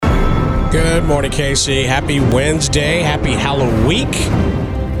Good morning, Casey. Happy Wednesday. Happy Halloween.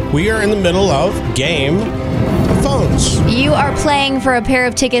 We are in the middle of Game of Phones. You are playing for a pair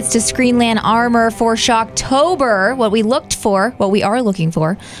of tickets to Screenland Armor for Shocktober. What we are looking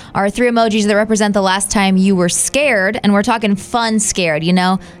for, are 3 emojis that represent the last time you were scared. And we're talking fun scared,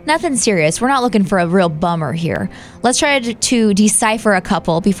 nothing serious. We're not looking for a real bummer here. Let's try to decipher a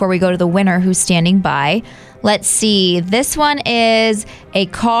couple before we go to the winner who's standing by. Let's see. This one is a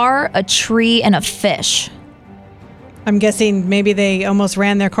car, a tree, and a fish. I'm guessing maybe they almost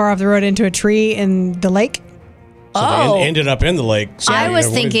ran their car off the road into a tree in the lake. So they ended up in the lake. So I was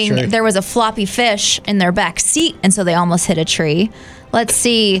thinking there was a floppy fish in their back seat, and so they almost hit a tree. Let's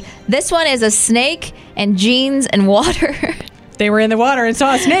see. This one is a snake and jeans and water. They were in the water and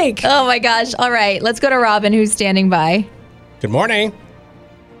saw a snake. Oh, my gosh. All right. Let's go to Robin, who's standing by. Good morning.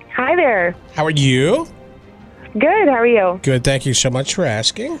 Hi there. How are you? Good. How are you? Good. Thank you so much for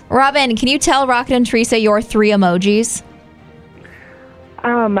asking. Robin, can you tell Rocket and Teresa your 3 emojis?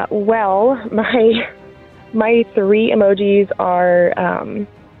 Well, my 3 emojis are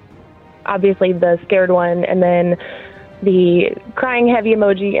obviously the scared one, and then the crying heavy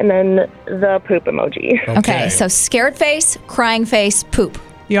emoji, and then the poop emoji. Okay, so scared face, crying face, poop.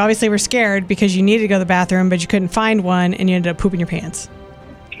 You obviously were scared because you needed to go to the bathroom, but you couldn't find one, and you ended up pooping your pants.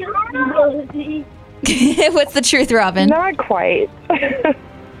 What's the truth, Robin? Not quite.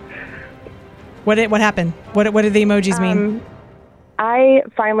 What happened? What did the emojis mean? I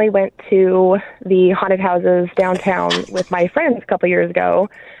finally went to the haunted houses downtown with my friends a couple years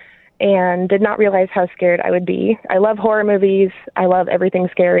ago and did not realize how scared I would be. I love horror movies. I love everything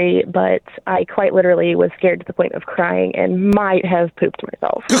scary, but I quite literally was scared to the point of crying and might have pooped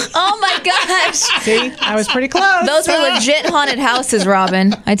myself. Oh, my gosh. See, I was pretty close. Those were legit haunted houses,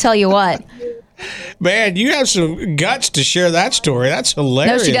 Robin. I tell you what. Man, you have some guts to share that story. That's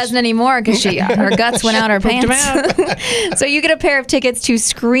hilarious. No, she doesn't anymore because her guts went out her pants. So you get a pair of tickets to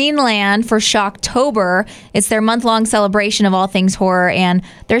Screenland for Shocktober. It's their month-long celebration of all things horror, and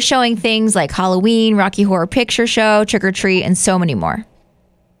they're showing things like Halloween, Rocky Horror Picture Show, Trick or Treat, and so many more.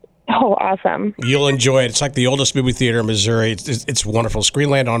 Oh, awesome. You'll enjoy it. It's like the oldest movie theater in Missouri. It's wonderful.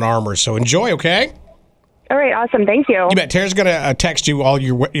 Screenland on Armour. So enjoy, okay? All right, awesome. Thank you. You bet. Tara's going to text you all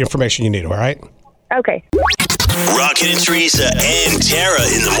your information you need, all right? Okay. Rocket and Teresa and Tara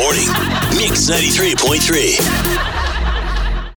in the morning. Mix 93.3.